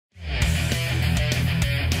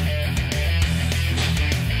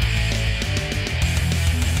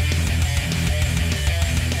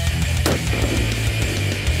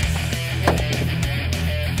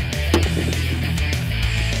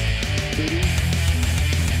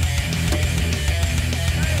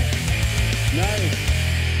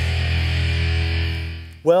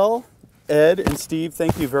Well, Ed and Steve,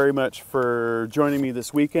 thank you very much for joining me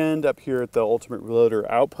this weekend up here at the Ultimate Reloader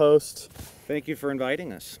Outpost. Thank you for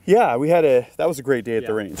inviting us. Yeah, that was a great day at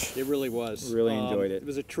the range. It really was. Really enjoyed it. It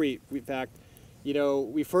was a treat. In fact, you know,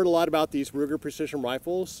 we've heard a lot about these Ruger precision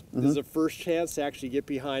rifles. This is the first chance to actually get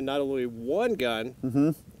behind not only one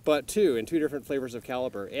gun, but two, in two different flavors of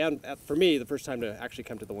caliber. And for me, the first time to actually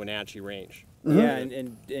come to the Wenatchee range. Yeah,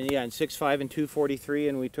 and 6.5 and 243,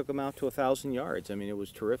 and we took them out to 1,000 yards. I mean, it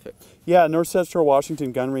was terrific. Yeah, North Central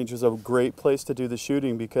Washington Gun Range is a great place to do the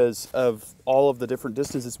shooting because of all of the different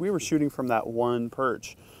distances. We were shooting from that one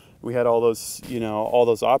perch. We had all those, all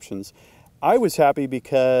those options. I was happy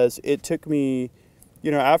because it took me,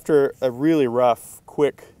 after a really rough,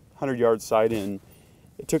 quick 100-yard sight in,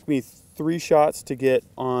 it took me 3 shots to get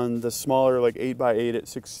on the smaller, like 8x8 at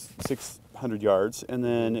 600 yards, and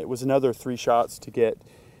then it was another 3 shots to get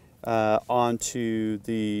onto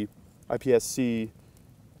the IPSC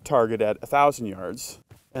target at 1,000 yards,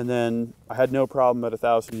 and then I had no problem at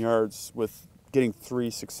 1,000 yards with getting 3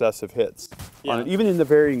 successive hits on it, even in the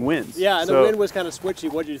varying winds. Yeah, and the wind was kind of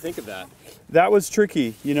switchy. What did you think of that? That was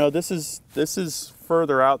tricky. This is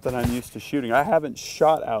further out than I'm used to shooting. I haven't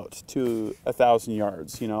shot out to 1,000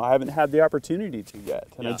 yards. I haven't had the opportunity to yet,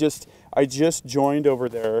 and I just joined over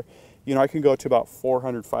there. I can go to about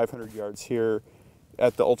 400, 500 yards here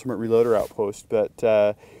at the Ultimate Reloader Outpost, but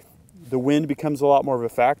the wind becomes a lot more of a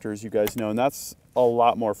factor, as you guys know, and that's a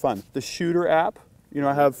lot more fun. The shooter app,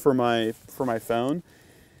 I have for my phone,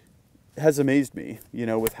 has amazed me,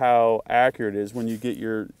 with how accurate it is when you get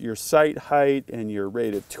your sight height and your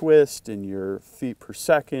rate of twist and your feet per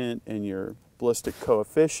second and your ballistic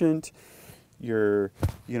coefficient, your,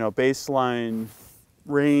 baseline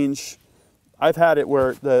range. I've had it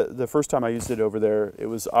where the first time I used it over there, it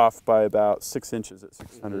was off by about 6 inches at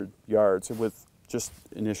 600 yards with just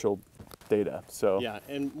initial data. So yeah,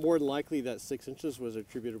 and more than likely that 6 inches was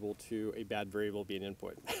attributable to a bad variable being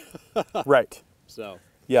input. Right. So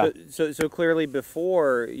yeah. So clearly,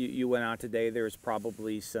 before you went out today, there was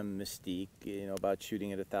probably some mystique, about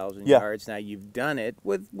shooting at 1,000 yards. Now you've done it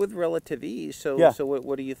with relative ease. So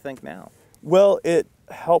what do you think now? Well, it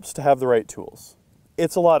helps to have the right tools.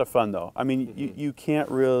 It's a lot of fun, though. I mean, you can't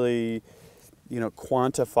really,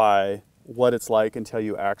 quantify what it's like until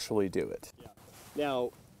you actually do it. Yeah.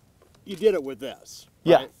 Now, you did it with this.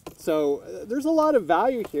 Yeah. Right? So there's a lot of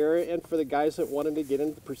value here, and for the guys that wanted to get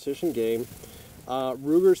into the precision game,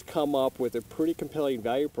 Ruger's come up with a pretty compelling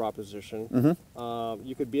value proposition.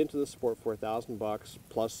 You could be into the sport for $1,000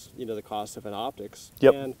 plus, the cost of an optics.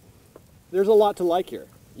 Yep. And there's a lot to like here.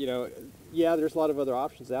 Yeah, there's a lot of other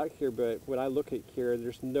options out here, but when I look at here,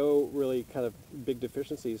 there's no really kind of big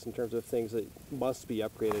deficiencies in terms of things that must be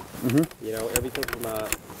upgraded. Everything from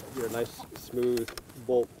a nice smooth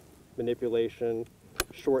bolt manipulation,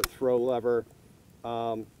 short throw lever,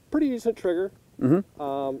 pretty decent trigger.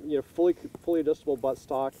 Fully adjustable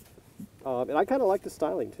buttstock, and I kind of like the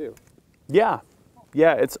styling too. Yeah,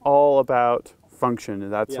 it's all about function,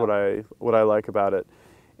 and that's what I like about it.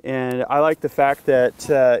 And I like the fact that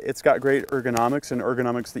it's got great ergonomics, and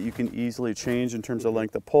ergonomics that you can easily change in terms of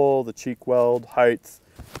length of pull, the cheek weld, height,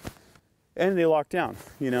 and they lock down.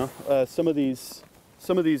 Some of these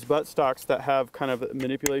buttstocks that have kind of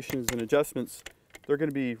manipulations and adjustments, they're going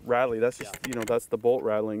to be rattly. That's just that's the bolt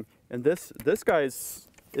rattling. And this guy is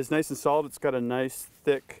nice and solid. It's got a nice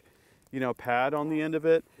thick pad on the end of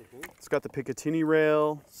it. It's got the Picatinny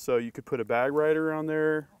rail, so you could put a bag rider on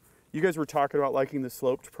there. You guys were talking about liking the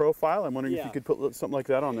sloped profile. I'm wondering if you could put something like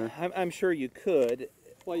that on there. I'm sure you could.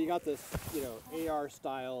 Well, you got this, AR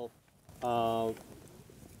style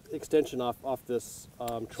extension off this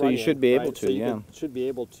trunnion. So you should be able to, so you should be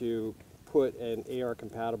able to put an AR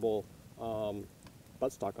compatible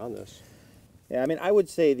buttstock on this. Yeah, I mean, I would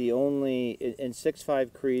say the only in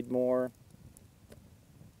 6.5 Creedmoor,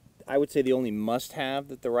 I would say the only must-have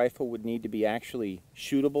that the rifle would need to be actually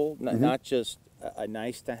shootable, not just a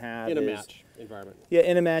nice to have in a match environment. Yeah,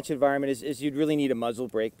 in a match environment is you'd really need a muzzle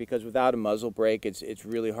brake, because without a muzzle brake, it's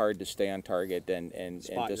really hard to stay on target and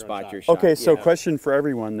to spot your shot. Okay, so question for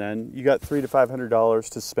everyone then: you got $300 to $500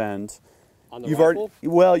 to spend. On the rifle?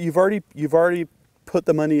 You've already put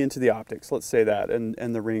the money into the optics. Let's say that,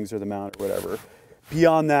 and the rings or the mount or whatever.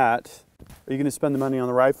 Beyond that, are you going to spend the money on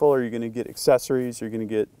the rifle? Or are you going to get accessories? Are you going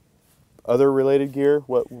to get other related gear?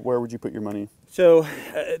 Where would you put your money? So.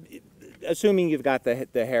 Assuming you've got the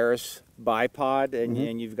Harris bipod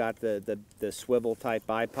and you've got the swivel type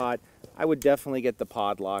bipod, I would definitely get the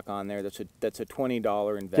pod lock on there. That's a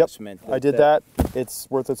 $20 investment. Yep, I did that. It's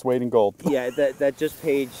worth its weight in gold. Yeah, that just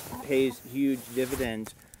pays huge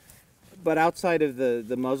dividends. But outside of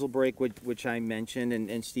the muzzle brake, which I mentioned,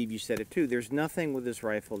 and Steve, you said it too, there's nothing with this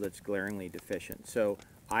rifle that's glaringly deficient. So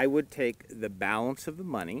I would take the balance of the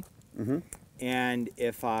money, and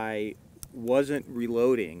if I wasn't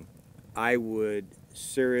reloading, I would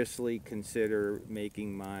seriously consider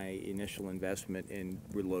making my initial investment in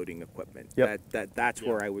reloading equipment. Yep. That's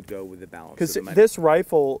where I would go with the balance. Because of the money. this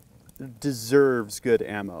rifle deserves good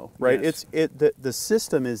ammo, right? Yes. The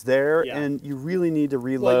system is there, Yeah. and you really need to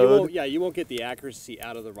reload. Well, you won't get the accuracy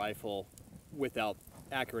out of the rifle without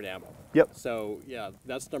accurate ammo. Yep. So yeah,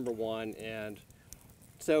 that's number one. And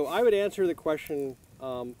so I would answer the question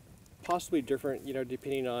possibly different,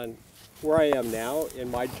 depending on where I am now in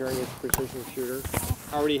my journey as a precision shooter.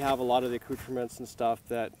 I already have a lot of the accoutrements and stuff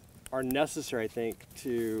that are necessary, I think,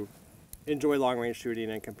 to enjoy long range shooting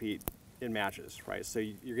and compete in matches, right? So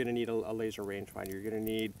you're going to need a laser rangefinder. You're going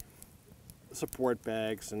to need support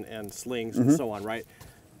bags and slings and so on, right?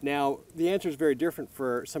 Now, the answer is very different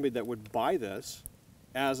for somebody that would buy this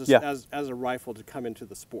as a rifle to come into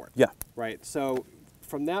the sport. Yeah. Right. So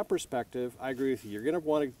from that perspective, I agree with you. You're going to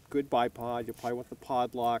want a good bipod. You'll probably want the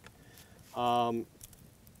pod lock.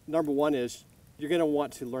 Number one is you're going to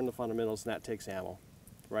want to learn the fundamentals, and that takes ammo,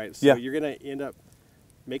 right? So you're going to end up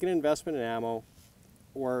making an investment in ammo,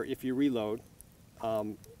 or if you reload,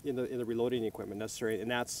 in the reloading equipment necessary, and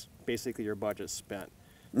that's basically your budget spent.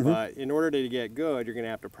 But in order to get good, you're going to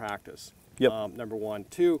have to practice. Yep. Number one.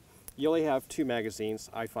 Two, you only have 2 magazines.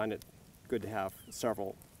 I find it good to have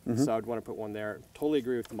several, so I'd want to put one there. Totally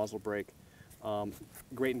agree with the muzzle brake.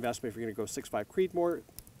 Great investment if you're going to go 6.5 Creedmoor.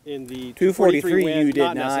 In the 243, wind, you did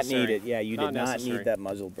not necessary. need it. Yeah, you did not necessary. need that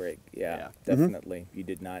muzzle brake. Yeah. Definitely. You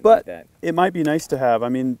did not But need that. it might be nice to have. I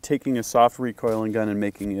mean, taking a soft recoiling gun and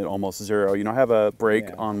making it almost zero. I have a brake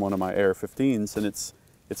on one of my AR-15s, and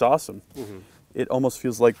it's awesome. It almost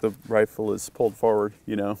feels like the rifle is pulled forward,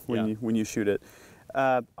 when you shoot it.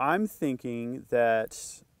 I'm thinking that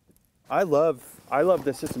I love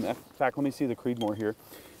the system. In fact, let me see the Creedmoor here.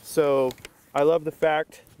 So I love the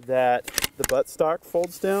fact that the buttstock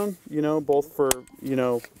folds down, both for,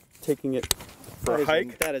 taking it for a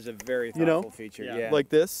hike. That is a very thoughtful feature. Yeah. Like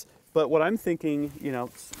this. But what I'm thinking,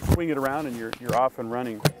 swing it around and you're off and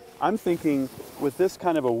running. I'm thinking with this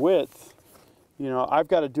kind of a width, I've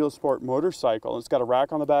got a dual sport motorcycle. It's got a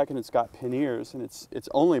rack on the back and it's got panniers, and it's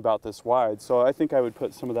only about this wide. So I think I would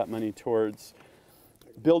put some of that money towards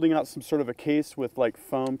building out some sort of a case with like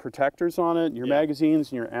foam protectors on it, your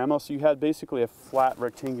magazines and your ammo. So you had basically a flat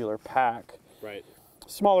rectangular pack. Right.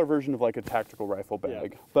 Smaller version of like a tactical rifle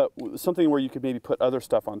bag, but something where you could maybe put other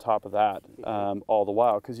stuff on top of that all the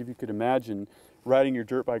while. Because if you could imagine riding your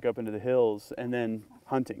dirt bike up into the hills and then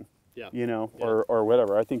hunting, or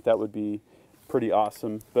whatever, I think that would be pretty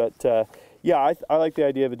awesome. But I like the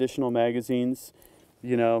idea of additional magazines.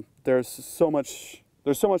 There's so much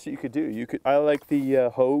that you could do. I like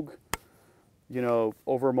the Hogue,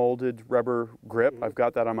 over molded rubber grip. I've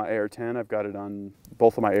got that on my AR-10. I've got it on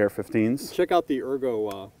both of my AR-15s. Check out the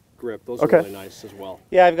Ergo grip. Those are really nice as well.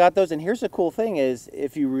 Yeah, I've got those. And here's the cool thing is,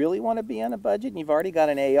 if you really want to be on a budget and you've already got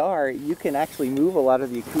an AR, you can actually move a lot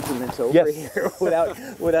of the accoutrements over here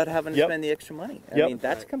without having to spend the extra money. I mean,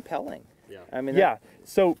 that's compelling. Yeah. I mean,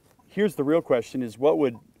 So here's the real question: is what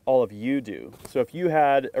would all of you do? So if you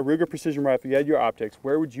had a Ruger Precision rifle, you had your optics,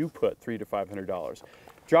 where would you put $300 to $500?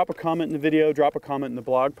 Drop a comment in the video, drop a comment in the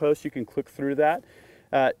blog post. You can click through that.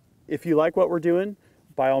 If you like what we're doing,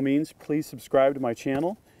 by all means, please subscribe to my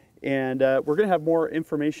channel. And we're going to have more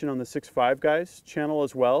information on the 6.5 Guys channel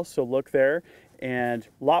as well, so look there. And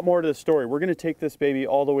a lot more to the story. We're going to take this baby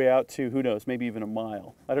all the way out to, who knows, maybe even a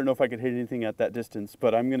mile. I don't know if I could hit anything at that distance,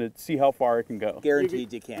 but I'm going to see how far I can go.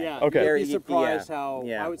 Guaranteed you can. Yeah, okay. You'd be surprised how,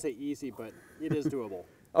 I would say easy, but it is doable.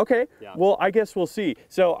 Okay, Yeah. Well, I guess we'll see.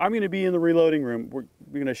 So I'm going to be in the reloading room. We're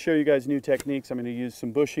going to show you guys new techniques. I'm going to use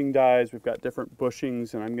some bushing dies. We've got different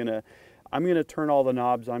bushings, and I'm going to turn all the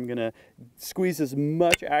knobs. I'm going to squeeze as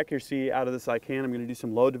much accuracy out of this as I can. I'm going to do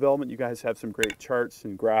some load development. You guys have some great charts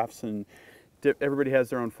and graphs, and everybody has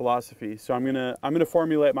their own philosophy. So I'm going to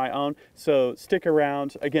formulate my own. So stick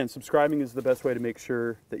around. Again, subscribing is the best way to make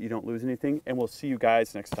sure that you don't lose anything, and we'll see you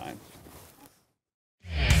guys next time.